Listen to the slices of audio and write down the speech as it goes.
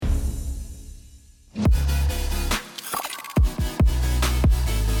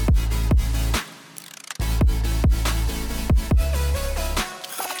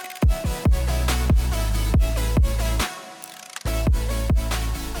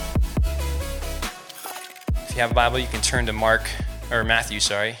If you have a Bible, you can turn to Matthew.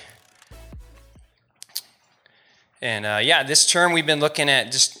 And this term we've been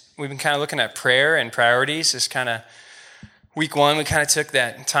kind of looking at prayer and priorities. This kind of week one, we kind of took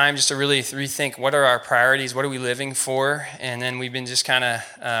that time just to really rethink what are our priorities, what are we living for, and then we've been just kind of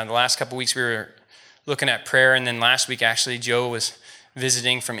the last couple weeks we were looking at prayer, and then last week actually Joe was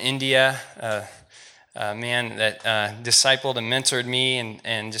visiting from India, a man that discipled and mentored me,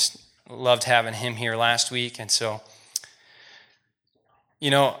 and just loved having him here last week. And so,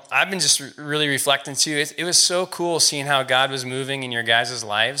 I've been just really reflecting too. It was so cool seeing how God was moving in your guys'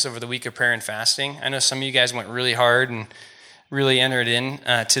 lives over the week of prayer and fasting. I know some of you guys went really hard and really entered in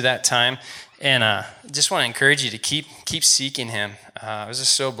to that time. And just want to encourage you to keep seeking him. I was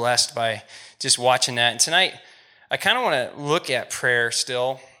just so blessed by just watching that. And tonight, I kind of want to look at prayer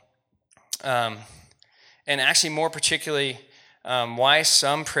still. And actually more particularly, why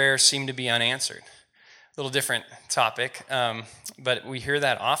some prayers seem to be unanswered. A little different topic, but we hear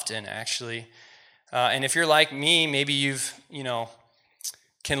that often, actually. And if you're like me, maybe you've,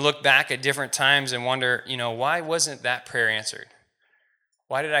 can look back at different times and wonder, why wasn't that prayer answered?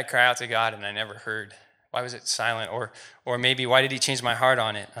 Why did I cry out to God and I never heard? Why was it silent? Or maybe, why did he change my heart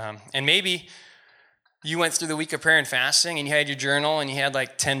on it? And maybe you went through the week of prayer and fasting and you had your journal and you had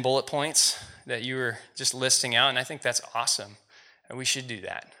like 10 bullet points that you were just listing out, and I think that's awesome. And we should do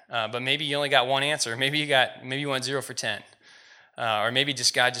that. But maybe you only got one answer. Maybe you went 0 for 10. Or maybe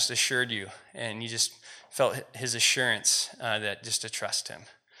just God just assured you and you just felt his assurance that just to trust him.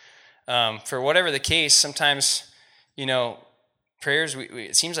 For whatever the case, sometimes, prayers,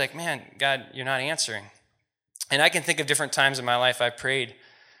 it seems like, man, God, you're not answering. And I can think of different times in my life I prayed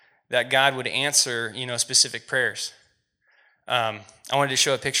that God would answer, specific prayers. I wanted to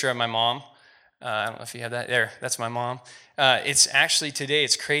show a picture of my mom. I don't know if you have that. There, that's my mom. It's actually today,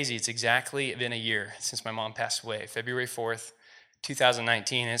 it's crazy. It's exactly been a year since my mom passed away, February 4th,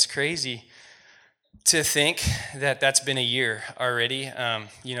 2019. And it's crazy to think that that's been a year already,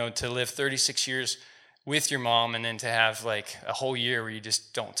 to live 36 years with your mom and then to have like a whole year where you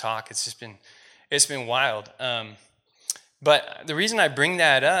just don't talk. It's been wild. But the reason I bring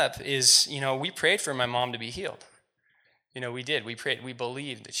that up is, we prayed for my mom to be healed. We did. We prayed. We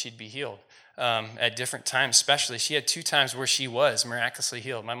believed that she'd be healed. At different times, especially. She had 2 times where she was miraculously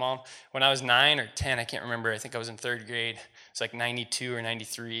healed. My mom, when I was 9 or 10, I can't remember, I think I was in 3rd grade, it's like 92 or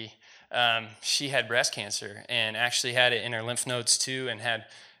 93, she had breast cancer and actually had it in her lymph nodes too and had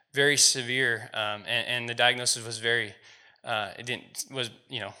very severe, and the diagnosis was very,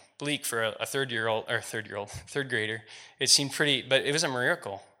 bleak for a third grader. It seemed pretty, but it was a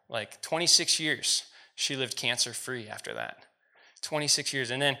miracle. Like 26 years, she lived cancer-free after that. 26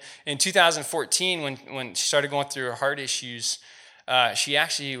 years. And then in 2014, when she started going through her heart issues, she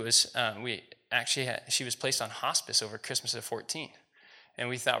was placed on hospice over Christmas of 14. And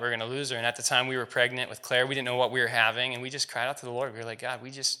we thought we were going to lose her. And at the time we were pregnant with Claire. We didn't know what we were having. And we just cried out to the Lord. We were like, God, we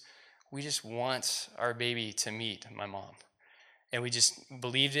just want our baby to meet my mom. And we just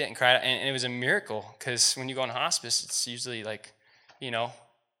believed it and cried out. And it was a miracle because when you go on hospice, it's usually like,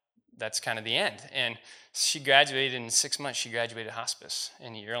 that's kind of the end. And she graduated in 6 months. She graduated hospice,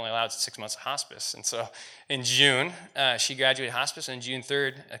 and you're only allowed 6 months of hospice. And so in June, she graduated hospice, and June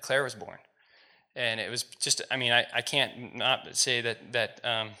 3rd, Claire was born. And it was just, I can't not say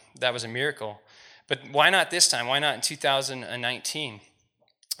that was a miracle. But why not this time? Why not in 2019?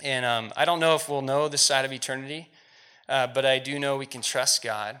 And I don't know if we'll know this side of eternity, but I do know we can trust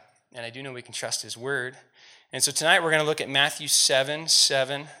God, and I do know we can trust his word. And so tonight we're going to look at Matthew 7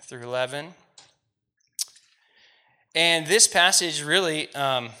 through 11. And this passage really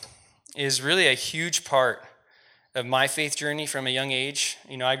is really a huge part of my faith journey from a young age.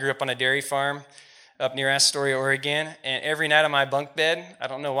 I grew up on a dairy farm up near Astoria, Oregon, and every night on my bunk bed, I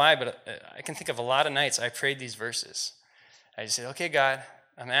don't know why, but I can think of a lot of nights I prayed these verses. I just said, okay, God,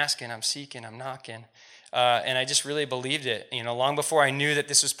 I'm asking, I'm seeking, I'm knocking. And I just really believed it. Long before I knew that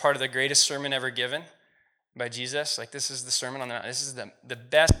this was part of the greatest sermon ever given by Jesus. Like, this is the Sermon on the Mount. This is the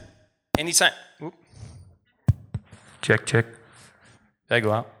best. Anytime. Oop. Check. Did I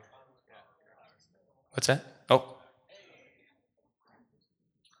go out? What's that? Oh.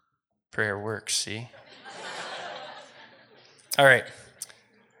 Prayer works, see? All right.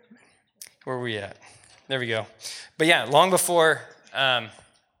 Where are we at? There we go. But yeah, long before I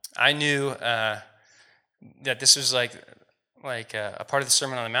knew that this was like a part of the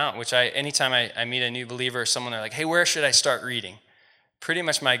Sermon on the Mount, which anytime I meet a new believer or someone, they're like, hey, where should I start reading? Pretty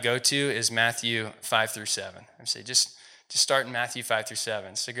much my go-to is Matthew 5 through 7. I say, just start in Matthew 5 through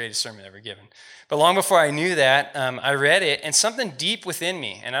 7. It's the greatest sermon ever given. But long before I knew that, I read it, and something deep within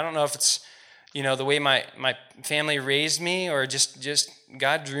me, and I don't know if it's The way my family raised me, or just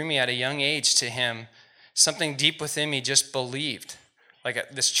God drew me at a young age to him. Something deep within me just believed,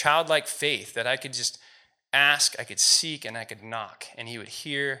 like this childlike faith that I could just ask, I could seek, and I could knock, and he would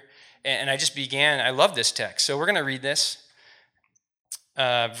hear. And I just began, I love this text. So we're going to read this.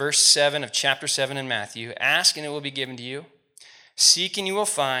 Verse 7 of chapter 7 in Matthew. Ask and it will be given to you. Seek and you will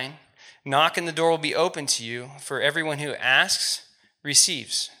find. Knock and the door will be open to you. For everyone who asks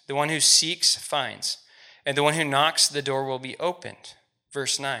receives. The one who seeks finds. And the one who knocks, the door will be opened.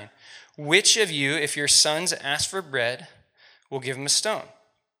 Verse 9. Which of you, if your sons ask for bread, will give him a stone?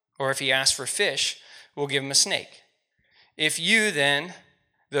 Or if he asks for fish, will give him a snake? If you then,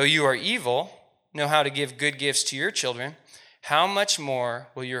 though you are evil, know how to give good gifts to your children, how much more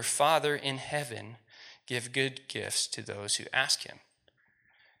will your Father in heaven give good gifts to those who ask him?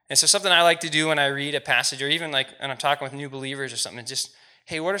 And so something I like to do when I read a passage, or even like when I'm talking with new believers or something, just,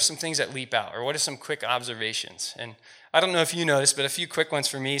 hey, what are some things that leap out? Or what are some quick observations? And I don't know if you noticed, but a few quick ones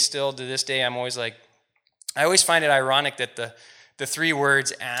for me still to this day. I always find it ironic that the three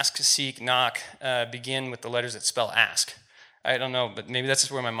words ask, seek, knock begin with the letters that spell ask. I don't know, but maybe that's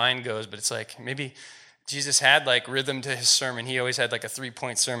just where my mind goes, but it's like maybe Jesus had like rhythm to his sermon. He always had like a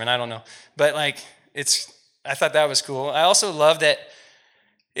 3-point sermon. I don't know. But I thought that was cool. I also love that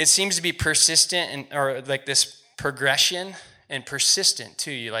it seems to be persistent or like this progression and persistent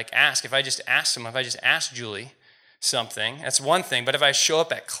too. You like ask. If I just ask Julie something, that's one thing. But if I show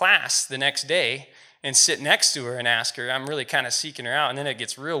up at class the next day and sit next to her and ask her, I'm really kind of seeking her out. And then it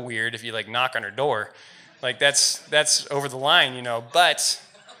gets real weird if you like knock on her door. Like that's over the line, But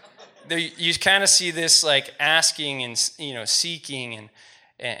there, you kind of see this like asking and seeking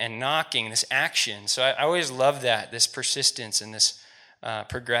and knocking, this action. So I always love that, this persistence and this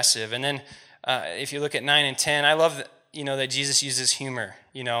progressive. And then if you look at 9 and 10, I love that, that Jesus uses humor.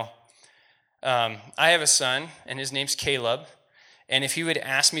 I have a son, and his name's Caleb. And if he would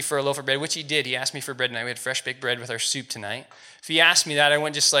ask me for a loaf of bread, which he did, he asked me for bread tonight. We had fresh baked bread with our soup tonight. If he asked me that, I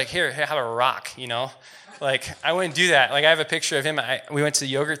wouldn't just like, here, have a rock, Like, I wouldn't do that. Like, I have a picture of him. We went to the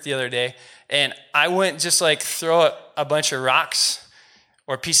yogurt the other day, and I wouldn't just, like, throw a bunch of rocks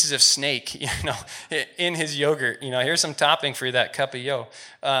or pieces of snake, in his yogurt. Here's some topping for that cup of yo.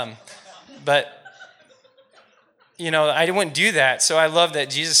 But, I wouldn't do that. So I love that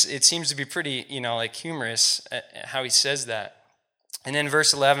Jesus, it seems to be pretty, like humorous how he says that. And then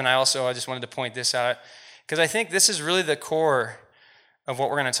verse 11, I just wanted to point this out, because I think this is really the core of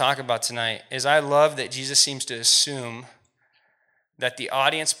what we're going to talk about tonight. Is I love that Jesus seems to assume that the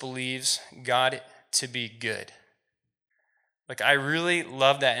audience believes God to be good. Like, I really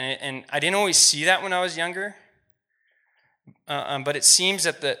love that, and I didn't always see that when I was younger, but it seems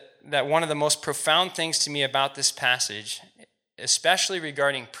that one of the most profound things to me about this passage, especially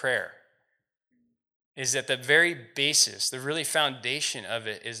regarding prayer, is that the very basis, the really foundation of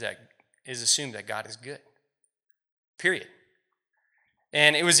it is assumed that God is good. Period.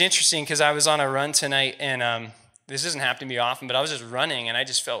 And it was interesting because I was on a run tonight, and this doesn't happen to me often, but I was just running, and I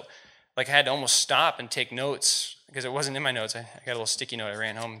just felt like I had to almost stop and take notes because it wasn't in my notes. I got a little sticky note. I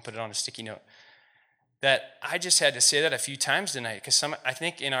ran home and put it on a sticky note. That I just had to say that a few times tonight because I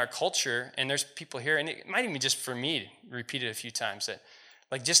think in our culture, and there's people here, and it might even be just for me, repeat it a few times, that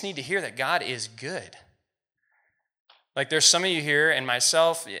like just need to hear that God is good. Like there's some of you here, and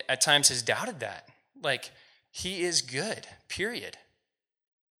myself at times has doubted that. Like, he is good, period.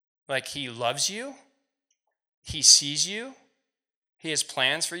 Like, he loves you. He sees you. He has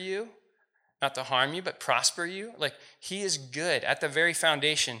plans for you, not to harm you, but prosper you. Like, he is good. At the very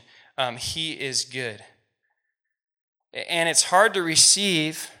foundation, he is good. And it's hard to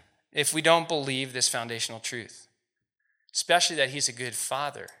receive if we don't believe this foundational truth, especially that he's a good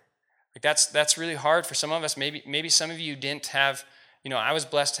father. Like, that's really hard for some of us. Maybe some of you didn't have, I was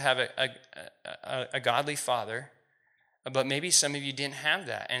blessed to have a godly father, but maybe some of you didn't have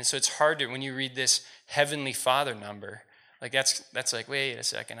that. And so it's hard when you read this heavenly father number, like that's like, wait a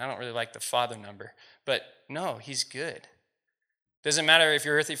second, I don't really like the father number. But no, he's good. Doesn't matter if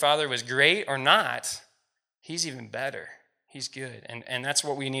your earthly father was great or not, he's even better. He's good. And that's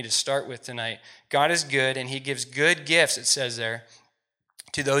what we need to start with tonight. God is good, and he gives good gifts, it says there,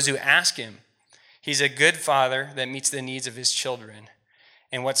 to those who ask him. He's a good father that meets the needs of his children.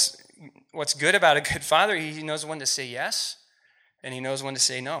 And what's good about a good father, he knows when to say yes, and he knows when to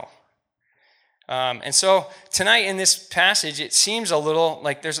say no. And so tonight in this passage, it seems a little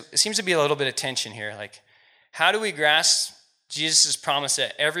like it seems to be a little bit of tension here. Like, how do we grasp Jesus' promise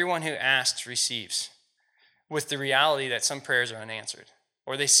that everyone who asks receives, with the reality that some prayers are unanswered,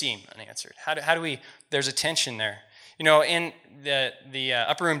 or they seem unanswered? How do we? There's a tension there. In the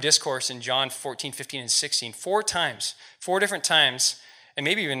upper room discourse in John 14, 15, and 16, 4 different times, and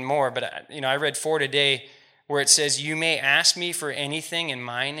maybe even more, but I read 4 today, where it says, "You may ask me for anything in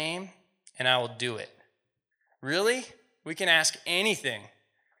my name, and I will do it." Really? We can ask anything,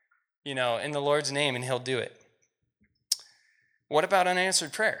 in the Lord's name, and he'll do it. What about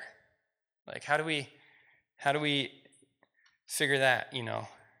unanswered prayer? Like, how do we figure that,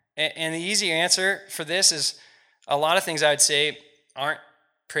 And the easy answer for this is a lot of things I would say aren't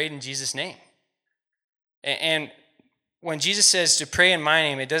prayed in Jesus' name. And when Jesus says to pray in my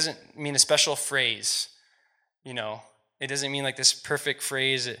name, it doesn't mean a special phrase, It doesn't mean like this perfect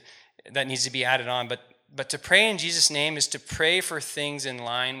phrase that needs to be added on, but to pray in Jesus' name is to pray for things in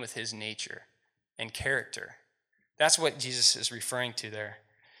line with his nature and character. That's what Jesus is referring to there.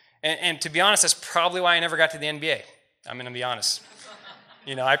 And to be honest, that's probably why I never got to the NBA. I'm going to be honest.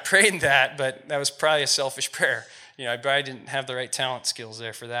 I prayed that, but that was probably a selfish prayer. I probably didn't have the right talent skills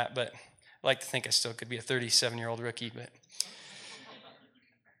there for that, but I like to think I still could be a 37-year-old rookie.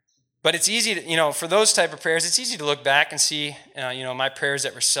 But it's easy to, for those type of prayers, it's easy to look back and see, my prayers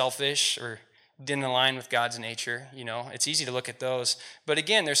that were selfish or didn't align with God's nature. It's easy to look at those. But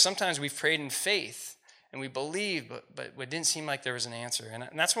again, there's sometimes we've prayed in faith and we believe, but it didn't seem like there was an answer. And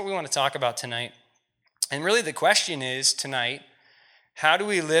that's what we want to talk about tonight. And really the question is tonight, how do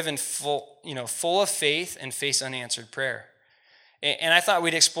we live in full of faith and face unanswered prayer? And I thought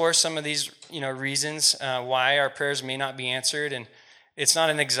we'd explore some of these, reasons why our prayers may not be answered. And it's not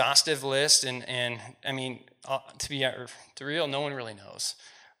an exhaustive list. And I mean, to be real, no one really knows.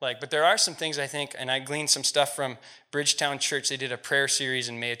 But there are some things I think, and I gleaned some stuff from Bridgetown Church. They did a prayer series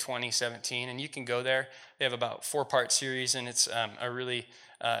in May of 2017, and you can go there. They have about 4-part series, and it's a really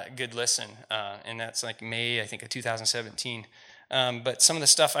good listen. And that's like May, I think, of 2017. But some of the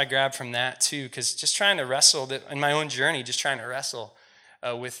stuff I grabbed from that too, because just trying to wrestle in my own journey, just trying to wrestle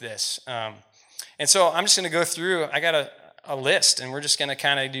with this. And so I'm just going to go through. I got a list, and we're just going to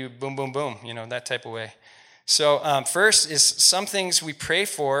kind of do boom, boom, boom, that type of way. So first is some things we pray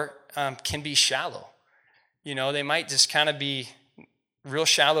for can be shallow. They might just kind of be real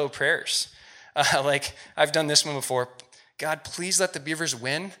shallow prayers. Like I've done this one before. God, please let the Beavers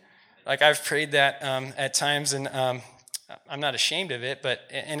win. Like I've prayed that at times, and I'm not ashamed of it,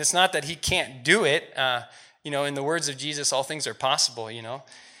 and it's not that he can't do it. In the words of Jesus, all things are possible,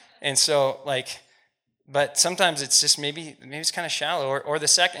 And so but sometimes it's just maybe it's kind of shallow. Or the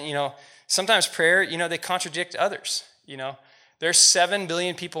second, sometimes prayer, they contradict others. There's 7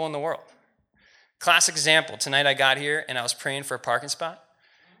 billion people in the world. Classic example, tonight I got here and I was praying for a parking spot.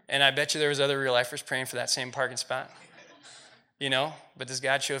 And I bet you there was other real lifers praying for that same parking spot. But does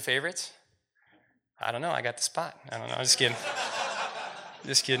God show favorites? I don't know. I got the spot. I don't know. I'm just kidding.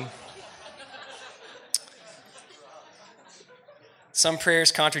 Just kidding. Some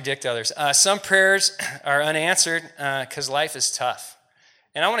prayers contradict others. Some prayers are unanswered because life is tough.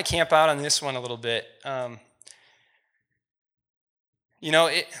 And I want to camp out on this one a little bit.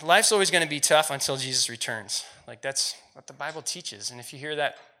 Life's always going to be tough until Jesus returns. That's what the Bible teaches. And if you hear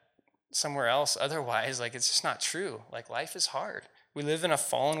that somewhere else otherwise, it's just not true. Life is hard. We live in a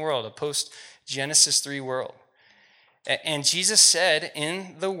fallen world, a post-Genesis 3 world. And Jesus said,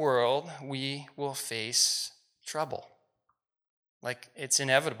 in the world, we will face trouble. It's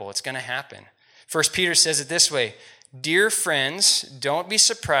inevitable. It's going to happen. 1 Peter says it this way, "Dear friends, don't be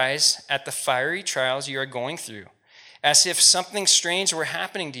surprised at the fiery trials you are going through, as if something strange were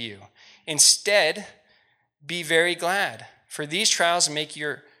happening to you. Instead, be very glad, for these trials make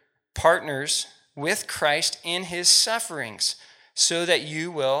your partners with Christ in his sufferings, so that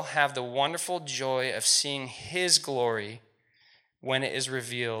you will have the wonderful joy of seeing his glory when it is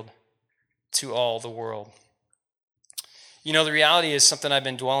revealed to all the world." The reality is something I've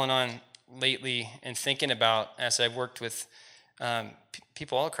been dwelling on lately and thinking about as I've worked with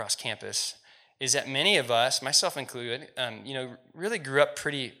people all across campus, is that many of us, myself included, really grew up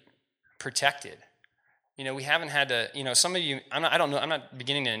pretty protected. We haven't had to, some of you, I don't know, I'm not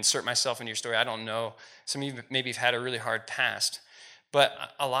beginning to insert myself into your story. I don't know. Some of you maybe have had a really hard past.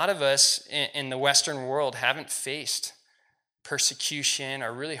 But a lot of us in the Western world haven't faced persecution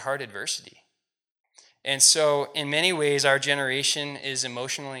or really hard adversity. And so in many ways, our generation is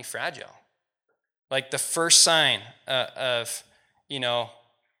emotionally fragile. The first sign of,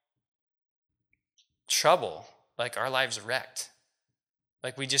 trouble, our lives are wrecked.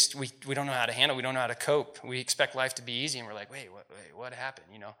 We don't know how to handle, we don't know how to cope. We expect life to be easy, and we're like, wait, what happened,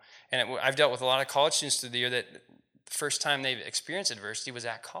 And I've dealt with a lot of college students through the year that the first time they've experienced adversity was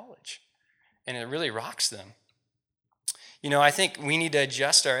at college, and it really rocks them. I think we need to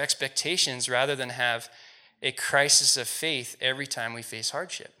adjust our expectations rather than have a crisis of faith every time we face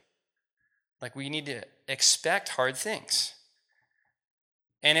hardship. Like, we need to expect hard things.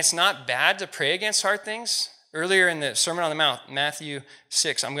 And it's not bad to pray against hard things. Earlier in the Sermon on the Mount, Matthew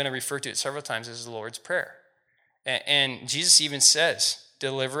 6, I'm going to refer to it several times as the Lord's Prayer. And Jesus even says,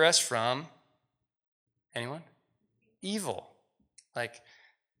 deliver us from, anyone? Evil. Like,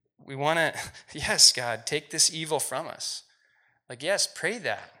 we want to, yes, God, take this evil from us. Like, yes, pray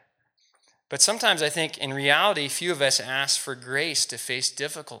that. But sometimes I think in reality, few of us ask for grace to face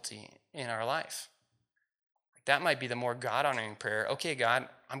difficulty in our life. That might be the more God-honoring prayer. Okay, God,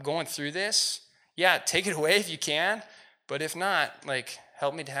 I'm going through this. Yeah, take it away if you can. But if not, like,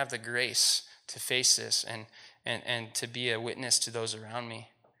 help me to have the grace to face this and to be a witness to those around me.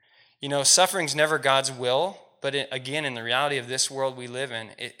 You know, suffering's never God's will, but again, in the reality of this world we live in,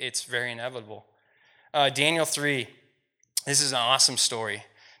 it's very inevitable. Daniel 3, this is an awesome story.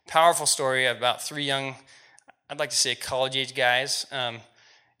 Powerful story about three young, I'd like to say college-age guys, kind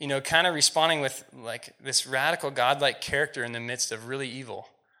of responding with like this radical godlike character in the midst of really evil.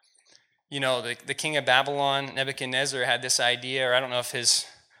 You know, the king of Babylon, Nebuchadnezzar, had this idea, or I don't know if his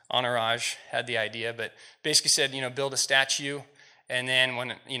entourage had the idea, but basically said, build a statue, and then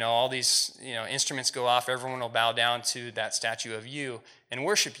when, all these, instruments go off, everyone will bow down to that statue of you and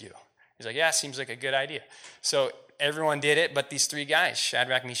worship you. He's like, yeah, seems like a good idea. So everyone did it, but these three guys,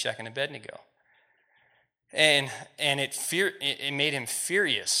 Shadrach, Meshach, and Abednego. And it made him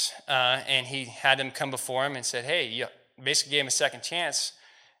furious, and he had them come before him and said, hey, you basically gave him a second chance,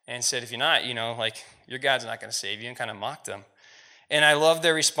 and said, if you're not, your God's not going to save you, and kind of mocked them. And I love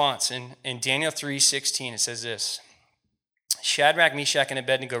their response. In Daniel 3:16, it says this, Shadrach, Meshach, and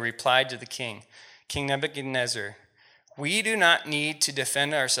Abednego replied to the king, King Nebuchadnezzar, we do not need to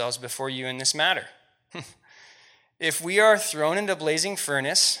defend ourselves before you in this matter. If we are thrown into blazing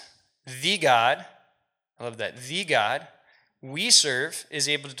furnace, the God, I love that, the God we serve is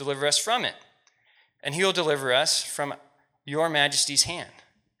able to deliver us from it, and he will deliver us from your majesty's hand.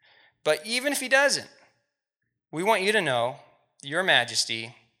 But even if he doesn't, we want you to know, your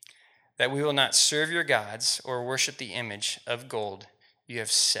majesty, that we will not serve your gods or worship the image of gold you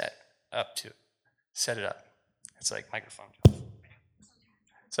have set it up. It's like microphone drop.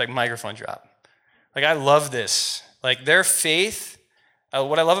 It's like microphone drop. Like, I love this. Like, their faith,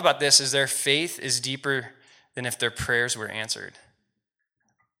 what I love about this is their faith is deeper than if their prayers were answered.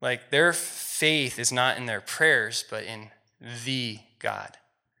 Like, their faith is not in their prayers, but in the God.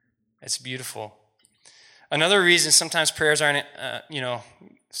 It's beautiful. Another reason sometimes prayers aren't,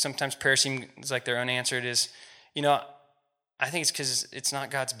 sometimes prayers seem like they're unanswered is, I think it's because it's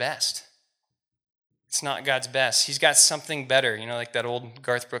not God's best. It's not God's best. He's got something better, like that old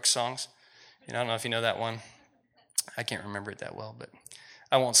Garth Brooks songs. I don't know if you know that one. I can't remember it that well, but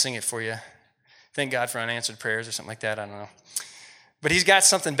I won't sing it for you. Thank God for unanswered prayers or something like that. I don't know. But he's got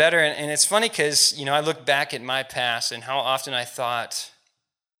something better. And it's funny because, I look back at my past and how often I thought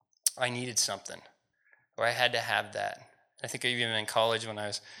I needed something or I had to have that. I think even in college when I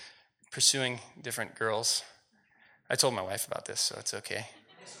was pursuing different girls, I told my wife about this, so it's okay.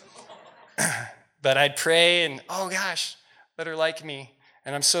 But I'd pray and, oh gosh, let her like me.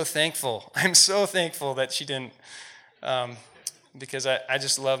 And I'm so thankful. I'm so thankful that she didn't, because I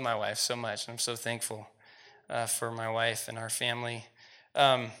just love my wife so much. I'm so thankful for my wife and our family.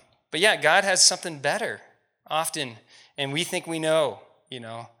 But yeah, God has something better often, and we think we know,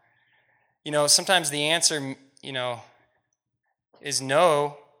 sometimes the answer, is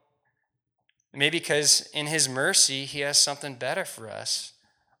no, maybe because in his mercy, he has something better for us.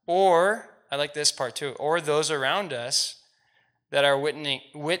 Or, I like this part too, or those around us that are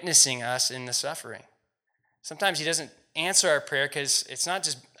witnessing us in the suffering. Sometimes he doesn't answer our prayer because it's not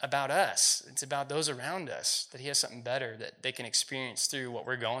just about us. It's about those around us, that he has something better that they can experience through what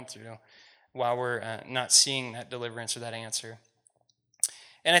we're going through while we're not seeing that deliverance or that answer.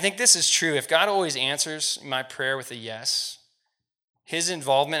 And I think this is true. If God always answers my prayer with a yes, his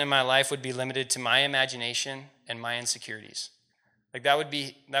involvement in my life would be limited to my imagination and my insecurities. Like that would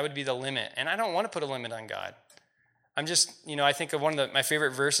be the limit. And I don't want to put a limit on God. I'm just, I think of one of my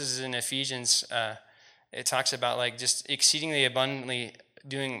favorite verses in Ephesians. It talks about like just exceedingly abundantly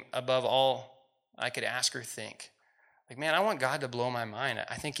doing above all I could ask or think. Like, man, I want God to blow my mind.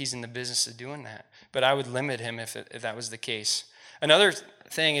 I think he's in the business of doing that. But I would limit him if that was the case. Another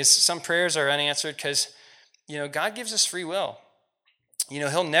thing is some prayers are unanswered because, God gives us free will.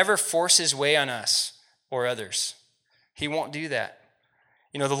 He'll never force his way on us or others. He won't do that.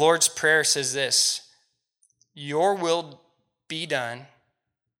 The Lord's Prayer says this, your will be done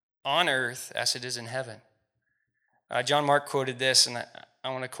on earth as it is in heaven. John Mark quoted this, and I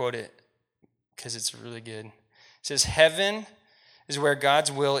want to quote it because it's really good. It says, heaven is where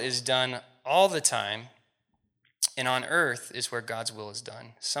God's will is done all the time, and on earth is where God's will is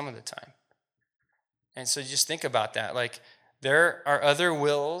done some of the time. And so just think about that. Like, there are other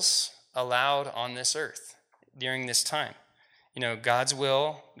wills allowed on this earth during this time. You know, God's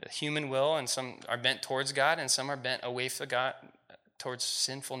will, the human will, and some are bent towards God, and some are bent away from God, towards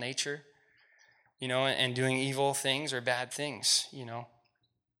sinful nature, you know, and doing evil things or bad things, you know.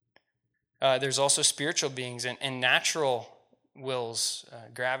 There's also spiritual beings and natural wills,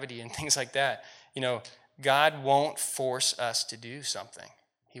 gravity and things like that. You know, God won't force us to do something.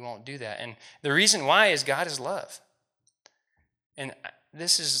 He won't do that. And the reason why is God is love. And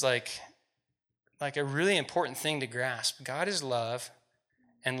this is like a really important thing to grasp. God is love,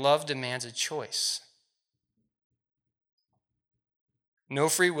 and love demands a choice. No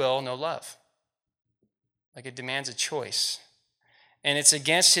free will, no love. Like, it demands a choice. And it's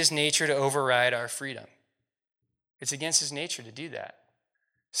against his nature to override our freedom. It's against his nature to do that.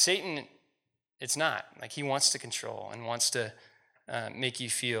 Satan, it's not. Like, he wants to control and wants to make you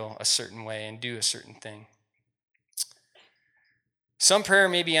feel a certain way and do a certain thing. Some prayer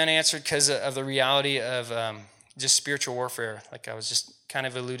may be unanswered because of the reality of just spiritual warfare, like I was just kind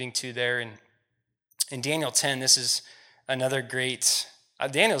of alluding to there. In Daniel 10, this is another great,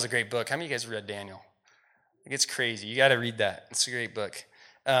 Daniel's a great book. How many of you guys read Daniel? Like, it's crazy. You got to read that. It's a great book.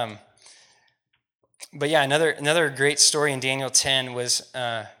 But yeah, another great story in Daniel 10 was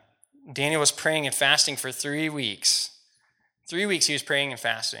Daniel was praying and fasting for 3 weeks. 3 weeks he was praying and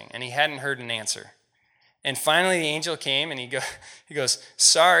fasting, and he hadn't heard an answer. And finally the angel came, and he goes,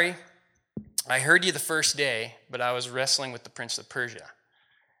 sorry, I heard you the first day, but I was wrestling with the prince of Persia.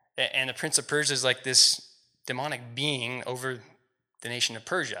 And the prince of Persia is like this demonic being over the nation of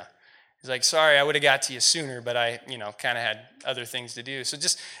Persia. He's like, sorry, I would have got to you sooner, but I, kind of had other things to do. So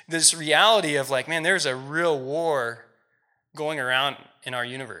just this reality of like, man, there's a real war going around in our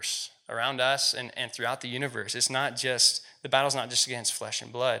universe, around us and throughout the universe. It's not just, the battle's not just against flesh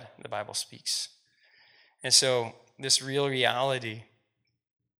and blood, the Bible speaks. And so this real reality,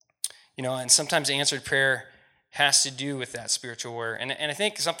 and sometimes answered prayer has to do with that spiritual war. And I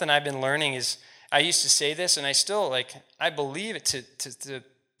think something I've been learning is, I used to say this, and I still, I believe it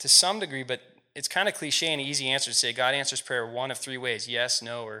to some degree, but it's kind of cliche and easy answer to say God answers prayer one of 3 ways: yes,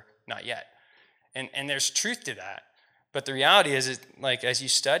 no, or not yet. And there's truth to that. But the reality is, as you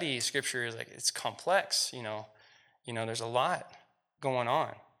study Scripture, it's complex. There's a lot going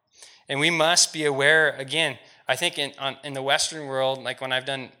on, and we must be aware. Again, I think in the Western world, like when I've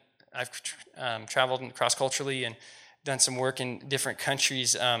traveled cross culturally and done some work in different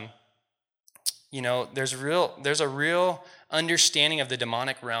countries. There's a real understanding of the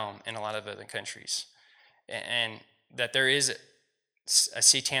demonic realm in a lot of other countries, and that there is a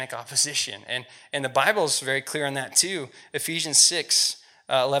satanic opposition, and the Bible is very clear on that too. Ephesians 6,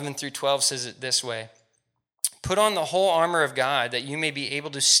 11 through 12 says it this way: put on the whole armor of God, that you may be able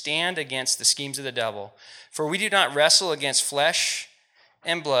to stand against the schemes of the devil. For we do not wrestle against flesh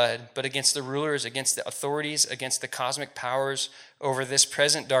and blood, but against the rulers, against the authorities, against the cosmic powers over this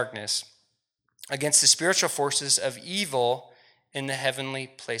present darkness, against the spiritual forces of evil in the heavenly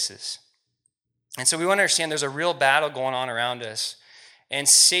places. And so we want to understand there's a real battle going on around us. And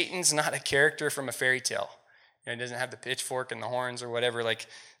Satan's not a character from a fairy tale. He doesn't have the pitchfork and the horns or whatever. He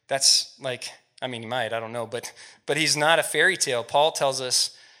might, I don't know. But he's not a fairy tale. Paul tells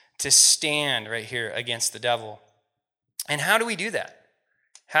us to stand right here against the devil. And how do we do that?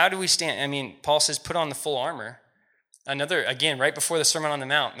 How do we stand? Paul says put on the full armor. Again, right before the Sermon on the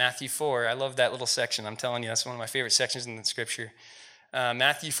Mount, Matthew 4. I love that little section. I'm telling you, that's one of my favorite sections in the Scripture.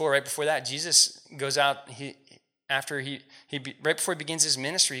 Matthew 4, right before that, Jesus goes out. Right before he begins his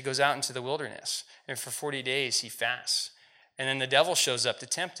ministry, he goes out into the wilderness, and for 40 days he fasts. And then the devil shows up to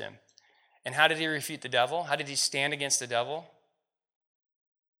tempt him. And how did he refute the devil? How did he stand against the devil?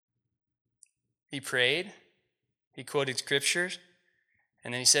 He prayed. He quoted scriptures.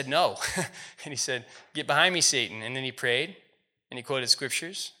 And then he said, no. And he said, get behind me, Satan. And then he prayed, and he quoted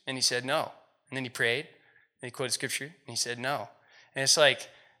scriptures, and he said, no. And then he prayed, and he quoted scripture, and he said, no. And it's like,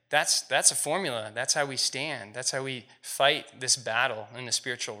 that's a formula. That's how we stand. That's how we fight this battle in the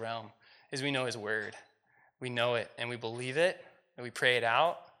spiritual realm, is we know his word. We know it, and we believe it, and we pray it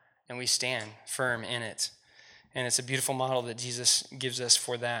out, and we stand firm in it. And it's a beautiful model that Jesus gives us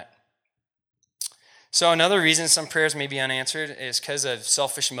for that. So another reason some prayers may be unanswered is because of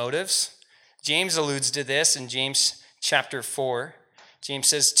selfish motives. James alludes to this in James chapter 4. James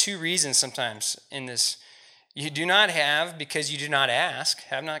says 2 reasons sometimes in this. You do not have because you do not ask.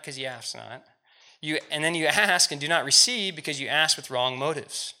 Have not because you ask not. And then you ask and do not receive because you ask with wrong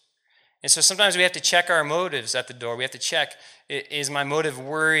motives. And so sometimes we have to check our motives at the door. We have to check, is my motive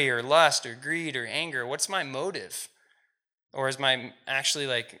worry or lust or greed or anger? What's my motive? Or is my actually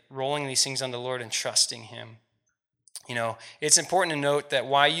like rolling these things on the Lord and trusting him? You know, it's important to note that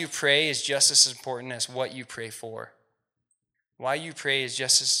why you pray is just as important as what you pray for. Why you pray is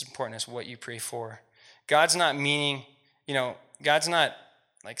just as important as what you pray for. God's not God's not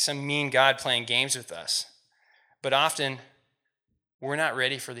like some mean God playing games with us. But often, we're not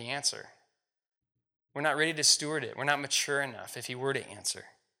ready for the answer. We're not ready to steward it. We're not mature enough if he were to answer.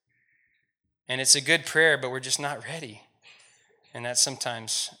 And it's a good prayer, but we're just not ready. And that's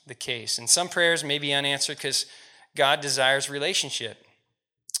sometimes the case. And some prayers may be unanswered because God desires relationship.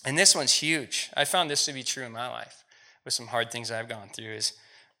 And this one's huge. I found this to be true in my life with some hard things I've gone through is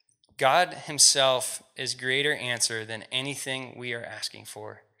God himself is greater answer than anything we are asking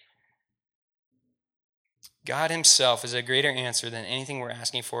for. God himself is a greater answer than anything we're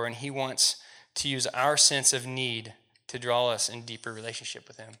asking for, and he wants to use our sense of need to draw us in deeper relationship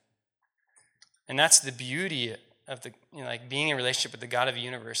with him. And that's the beauty of being in relationship with the God of the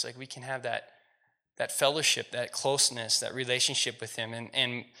universe. Like we can have that fellowship, that closeness, that relationship with him.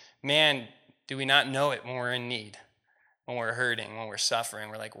 And man, do we not know it when we're in need, when we're hurting, when we're suffering.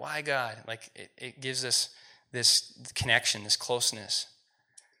 We're like, why God? Like it gives us this connection, this closeness.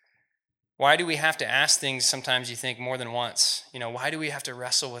 Why do we have to ask things sometimes you think more than once? Why do we have to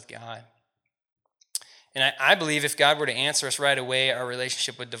wrestle with God? And I believe if God were to answer us right away, our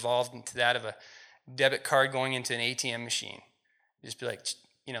relationship would devolve into that of a debit card going into an ATM machine. Just be like,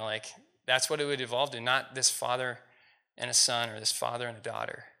 that's what it would evolve to, not this father and a son or this father and a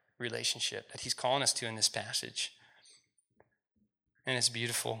daughter relationship that he's calling us to in this passage. And it's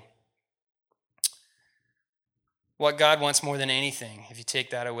beautiful. What God wants more than anything, if you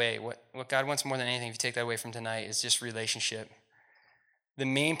take that away, what God wants more than anything, if you take that away from tonight, is just relationship. The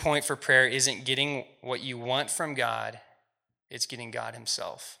main point for prayer isn't getting what you want from God, it's getting God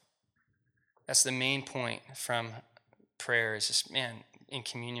himself. That's the main point from prayer is just, in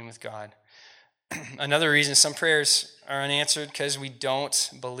communion with God. Another reason some prayers are unanswered because we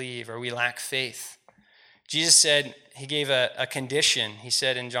don't believe or we lack faith. Jesus said, he gave a condition. He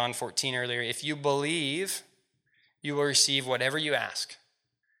said in John 14 earlier, if you believe, you will receive whatever you ask.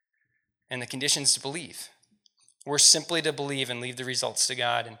 And the condition is to believe. We're simply to believe and leave the results to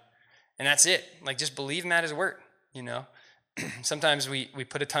God. And that's it. Like just believe him at his word, Sometimes we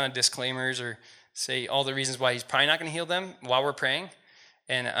put a ton of disclaimers or say all the reasons why he's probably not going to heal them while we're praying.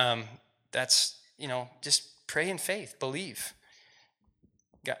 And that's, just pray in faith, believe.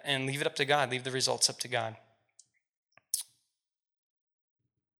 And leave it up to God, leave the results up to God.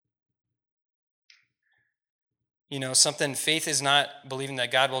 Faith is not believing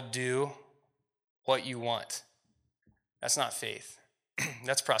that God will do what you want. That's not faith.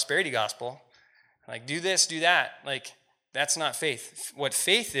 That's prosperity gospel. Like, do this, do that. Like, that's not faith. What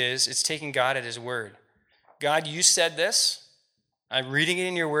faith is, it's taking God at his word. God, you said this. I'm reading it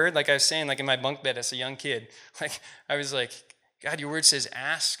in your word. Like I was saying, like in my bunk bed as a young kid. Like, I was like, God, your word says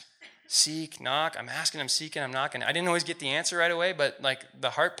ask, seek, knock. I'm asking, I'm seeking, I'm knocking. I didn't always get the answer right away, but like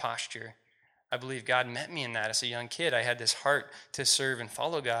the heart posture, I believe God met me in that as a young kid. I had this heart to serve and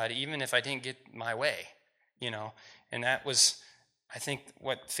follow God, even if I didn't get my way, And that was, I think,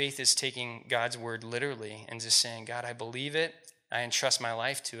 what faith is, taking God's word literally and just saying, God, I believe it. I entrust my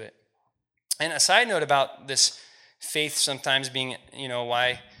life to it. And a side note about this faith sometimes being,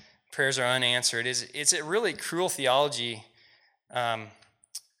 why prayers are unanswered is it's a really cruel theology that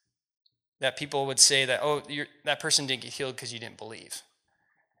people would say that, that person didn't get healed because you didn't believe.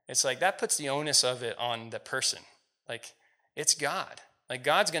 It's like that puts the onus of it on the person. Like, it's God. Like,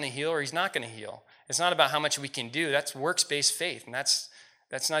 God's going to heal or he's not going to heal. It's not about how much we can do. That's works-based faith, and that's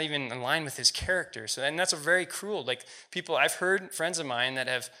not even in line with his character. And that's a very cruel, like, people, I've heard friends of mine that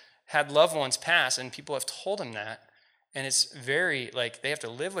have had loved ones pass, and people have told them that, and it's very, like, they have to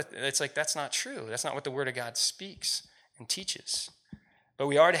live with it. It's like, that's not true. That's not what the Word of God speaks and teaches. But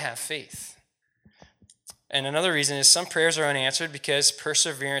we are to have faith. And another reason is some prayers are unanswered because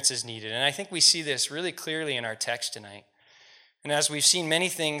perseverance is needed. And I think we see this really clearly in our text tonight. And as we've seen many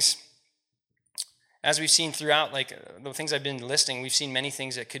things, as we've seen throughout, like the things I've been listing, we've seen many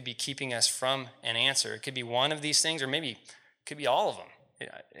things that could be keeping us from an answer. It could be one of these things, or maybe it could be all of them.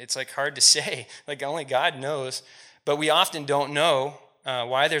 It's like hard to say. Like only God knows. But we often don't know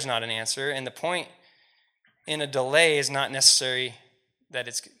why there's not an answer. And the point in a delay is not necessarily that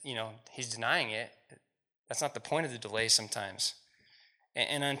it's, he's denying it. That's not the point of the delay sometimes.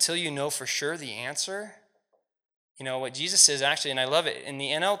 And until you know for sure the answer, what Jesus says actually, and I love it, in the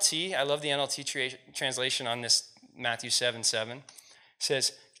NLT, I love the NLT translation on this Matthew 7:7,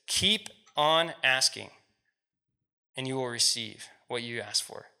 says, keep on asking, and you will receive what you ask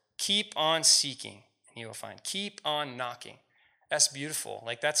for. Keep on seeking, and you will find. Keep on knocking. That's beautiful.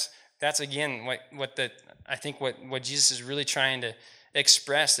 Like that's again what Jesus is really trying to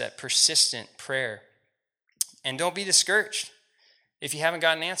express, that persistent prayer. And don't be discouraged. If you haven't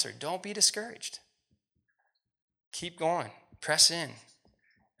got an answer, don't be discouraged. Keep going. Press in.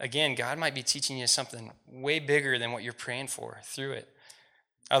 Again, God might be teaching you something way bigger than what you're praying for through it.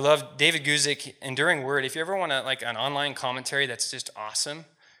 I love David Guzik, Enduring Word. If you ever want an online commentary that's just awesome,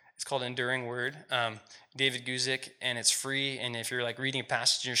 it's called Enduring Word. David Guzik, and it's free. And if you're reading a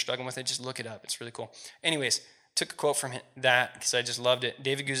passage and you're struggling with it, just look it up. It's really cool. Anyways, took a quote from that because I just loved it.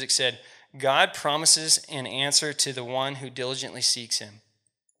 David Guzik said, "God promises an answer to the one who diligently seeks him.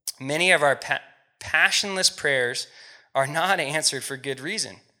 Many of our passionless prayers are not answered for good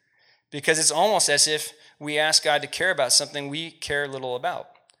reason, because it's almost as if we ask God to care about something we care little about.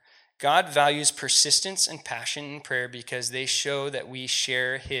 God values persistence and passion in prayer because they show that we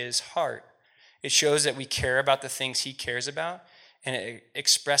share his heart. It shows that we care about the things he cares about, and it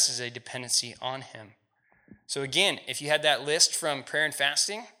expresses a dependency on him." So again, if you had that list from prayer and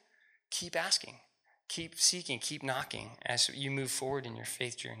fasting, keep asking, keep seeking, keep knocking as you move forward in your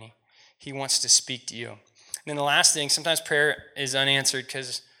faith journey. He wants to speak to you. And then the last thing, sometimes prayer is unanswered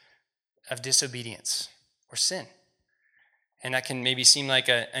because of disobedience or sin. And that can maybe seem like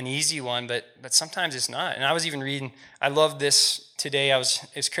an easy one, but sometimes it's not. And I was even reading, I love this today.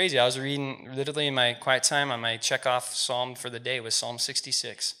 It's crazy. I was reading literally in my quiet time on my check-off psalm for the day was Psalm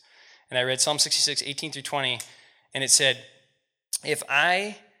 66. And I read Psalm 66, 18 through 20, and it said, "If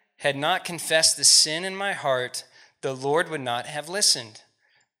I had not confessed the sin in my heart, the Lord would not have listened.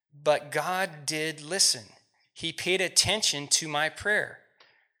 But God did listen. He paid attention to my prayer.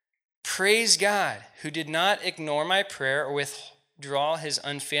 Praise God, who did not ignore my prayer or withdraw his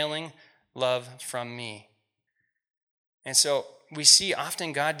unfailing love from me." And so we see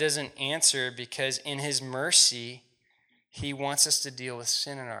often God doesn't answer because in his mercy, he wants us to deal with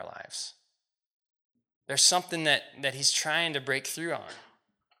sin in our lives. There's something that he's trying to break through on.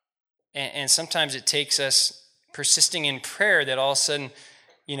 And sometimes it takes us persisting in prayer that all of a sudden,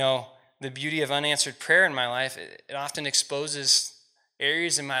 the beauty of unanswered prayer in my life, it often exposes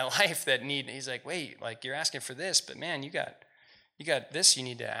areas in my life that need, he's like, wait, you're asking for this, but man, you got this you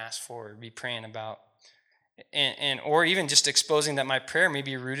need to ask for or be praying about. Or even just exposing that my prayer may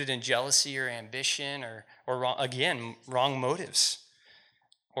be rooted in jealousy or ambition or wrong motives,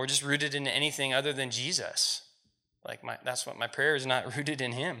 or just rooted in anything other than Jesus. That's what my prayer is, not rooted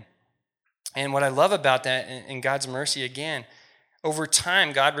in him. And what I love about that in God's mercy, again, over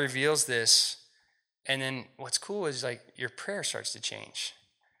time, God reveals this. And then what's cool is your prayer starts to change.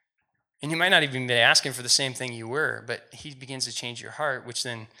 And you might not even be asking for the same thing you were, but he begins to change your heart, which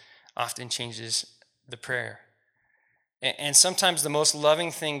then often changes the prayer. And sometimes the most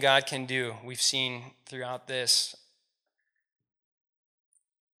loving thing God can do, we've seen throughout this,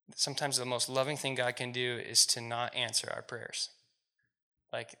 sometimes the most loving thing God can do is to not answer our prayers.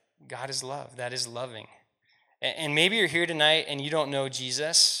 God is love. That is loving. And maybe you're here tonight and you don't know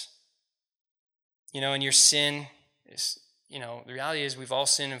Jesus, and your sin is, the reality is we've all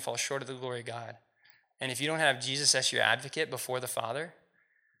sinned and fall short of the glory of God. And if you don't have Jesus as your advocate before the Father,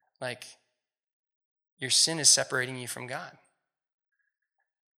 your sin is separating you from God.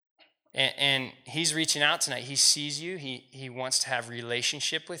 And he's reaching out tonight. He sees you. He wants to have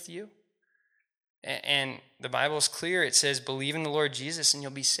relationship with you. And the Bible is clear. It says, believe in the Lord Jesus and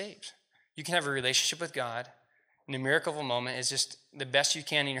you'll be saved. You can have a relationship with God. And the miracle of a moment is just the best you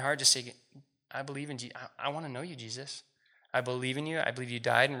can in your heart. Just say, I believe in Jesus. I want to know you, Jesus. I believe in you. I believe you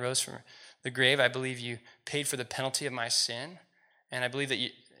died and rose from the grave. I believe you paid for the penalty of my sin. And I believe that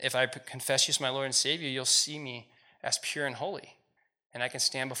if I confess you as my Lord and Savior, you'll see me as pure and holy. And I can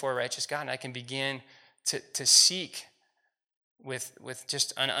stand before a righteous God, and I can begin to seek with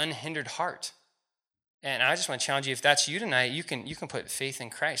just an unhindered heart. And I just want to challenge you, if that's you tonight, you can put faith in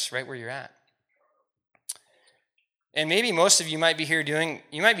Christ right where you're at. And maybe most of you might be here doing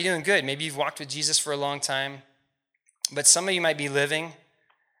good. Maybe you've walked with Jesus for a long time, but some of you might be living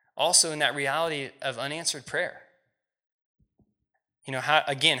also in that reality of unanswered prayer.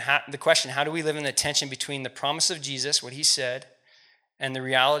 The question, how do we live in the tension between the promise of Jesus, what he said, and the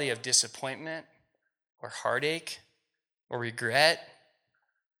reality of disappointment or heartache or regret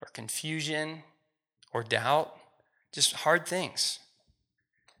or confusion or doubt, just hard things.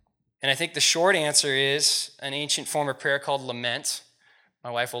 And I think the short answer is an ancient form of prayer called lament.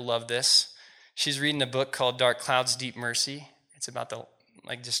 My wife will love this. She's reading a book called Dark Clouds, Deep Mercy. It's about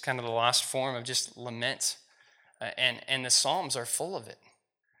just kind of the lost form of just lament. And the Psalms are full of it.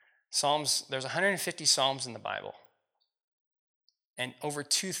 There's 150 Psalms in the Bible. And over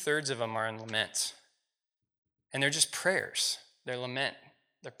 2/3 of them are in lament. And they're just prayers. They're lament.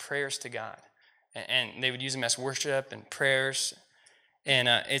 They're prayers to God. And they would use them as worship and prayers. And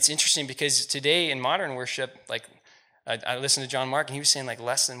it's interesting because today in modern worship, like I listened to John Mark, and he was saying like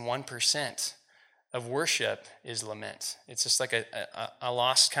less than 1% of worship is lament. It's just like a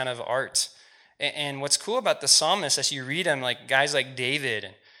lost kind of art. And what's cool about the psalmists, as you read them, like guys like David,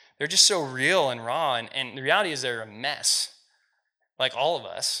 and they're just so real and raw. And the reality is they're a mess, like all of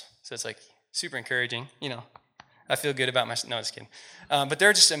us. So it's like super encouraging, you know. I feel good about myself. No, just kidding. But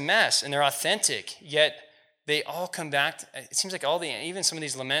they're just a mess, and they're authentic, yet they all come back. It seems like even some of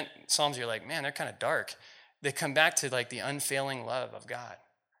these lament psalms, you're like, man, they're kind of dark. They come back to like the unfailing love of God,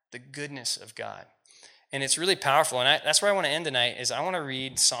 the goodness of God. And it's really powerful. And that's where I want to end tonight is I want to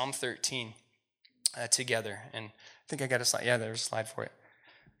read Psalm 13 together. And I think I got a slide. Yeah, there's a slide for it.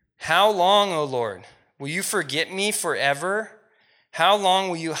 How long, O Lord, will you forget me forever? How long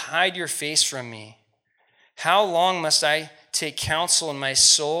will you hide your face from me? How long must I take counsel in my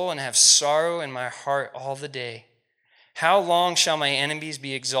soul and have sorrow in my heart all the day? How long shall my enemies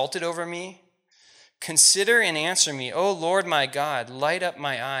be exalted over me? Consider and answer me, O Lord my God, light up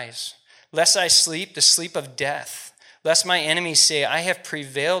my eyes, lest I sleep the sleep of death, lest my enemies say, I have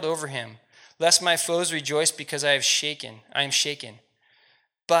prevailed over him, lest my foes rejoice because I am shaken.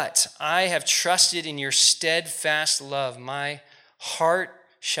 But I have trusted in your steadfast love. My heart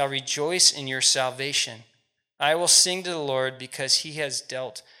shall rejoice in your salvation. I will sing to the Lord because he has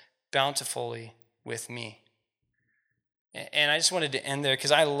dealt bountifully with me. And I just wanted to end there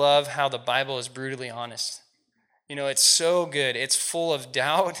because I love how the Bible is brutally honest. You know, it's so good. It's full of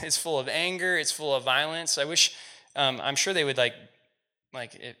doubt. It's full of anger. It's full of violence. I wish, I'm sure they would like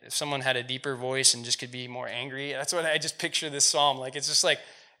if someone had a deeper voice and just could be more angry. That's what I just picture this psalm. Like, it's like,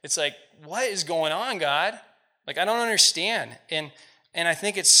 what is going on, God? Like, I don't understand. And I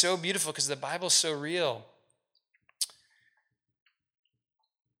think it's so beautiful because the Bible's so real.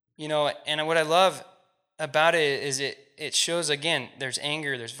 You know, and what I love about it is it shows, again, there's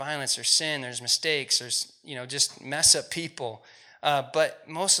anger, there's violence, there's sin, there's mistakes, there's, you know, just mess up people. But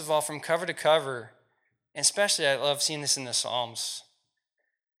most of all, from cover to cover, and especially I love seeing this in the Psalms,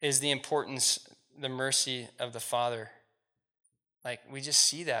 is the importance, the mercy of the Father. Like, we just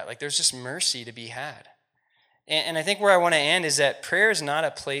see that. Like, there's just mercy to be had. And I think where I want to end is that prayer is not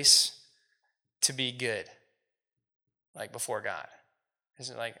a place to be good, like before God. Is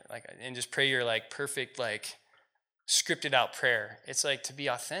it like and just pray your like perfect, like scripted out prayer. It's like to be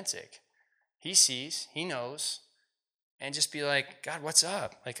authentic. He sees, he knows, and just be like, God, what's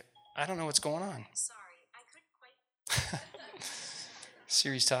up? Like, I don't know what's going on. Sorry, I couldn't quite.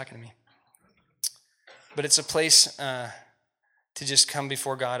 Siri's talking to me. But it's a place to just come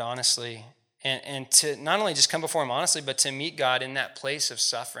before God honestly, and to not only just come before him honestly, but to meet God in that place of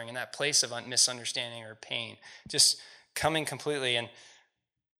suffering, in that place of misunderstanding or pain, just coming completely.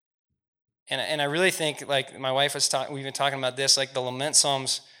 And I really think, like my wife was talking, we've been talking about this, like the lament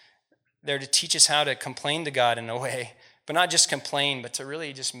psalms, they're to teach us how to complain to God in a way, but not just complain, but to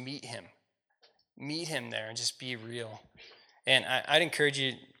really just meet him there and just be real. And I'd encourage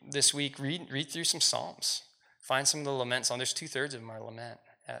you this week, read through some psalms, find some of the lament psalms. There's 2/3 of them are lament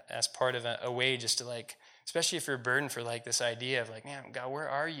as part of a way just to like, especially if you're burdened for like this idea of like, man, God, where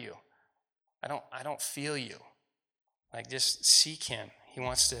are you? I don't feel you. Like, just seek him. He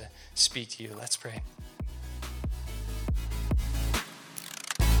wants to speak to you. Let's pray.